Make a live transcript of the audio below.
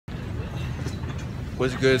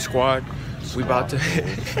What's good, squad? We about to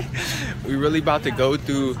we really about to go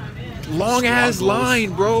through long ass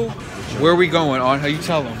line, bro. Where are we going? On how you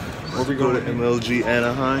tell them? Where we going? To MLG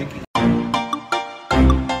Anaheim.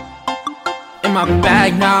 In my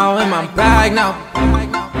bag now, in my bag now.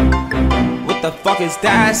 What the fuck is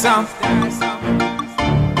that sound?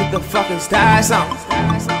 What the fuck is that sound?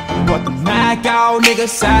 Brought the mag out, nigga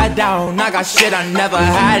sat down. I got shit I never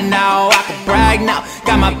had now. I can brag now.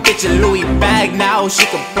 Got my bitch a Louis bag now. She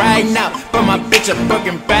can brag now. But my bitch a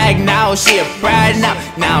Birkin bag now. She a brag now.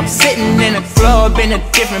 Now I'm sitting in a club in a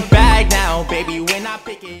different bag now. Baby, when I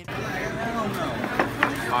pick it.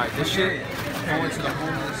 Alright, this shit going to the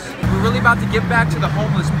homeless. We're really about to get back to the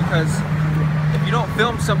homeless because if you don't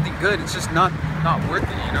film something good, it's just not worth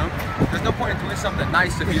it, you know? There's no point in doing something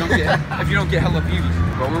nice if you don't get hella views.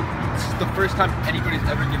 But this is the first time anybody's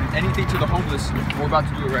ever given anything to the homeless. We're about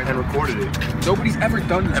to do it right now. And recorded it. Nobody's ever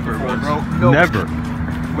done this before, bro. No. Never.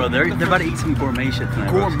 Bro, they're about to eat some gourmet shit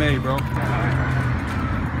tonight. Gourmet, bro. Are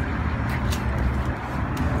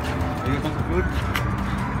you guys want some food?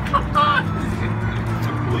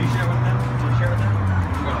 Will you share with them? Will you share with them?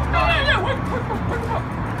 Yeah, wait.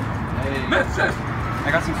 Hey. I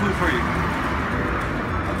got some food for you.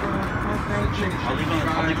 I'll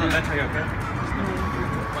leave on the bed for you, okay?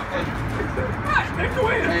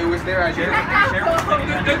 Hey, what's their idea? Share with them.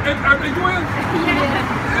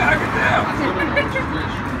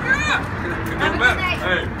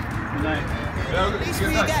 Hey. Good night.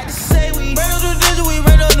 We got to say we ran on the digit, we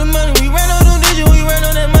ran on the money, we ran on the digit, we ran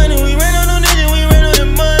on that money, we ran on the digit, we ran on the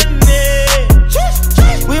money.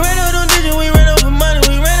 We ran on the digit, we ran on some money,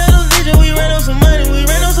 we ran on the digit, we ran on some money, we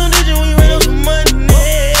ran on some digit, we ran on some money.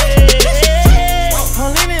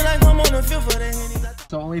 I'm leaving like I'm on the field for that Henny.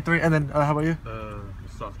 So only 3, and then how about you?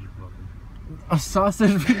 Sausage muffin. A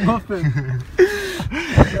sausage muffin. You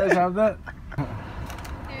guys have that?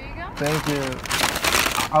 Here you go. Thank you.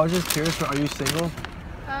 I was just curious, are you single?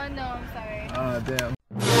 No, I'm sorry. Damn.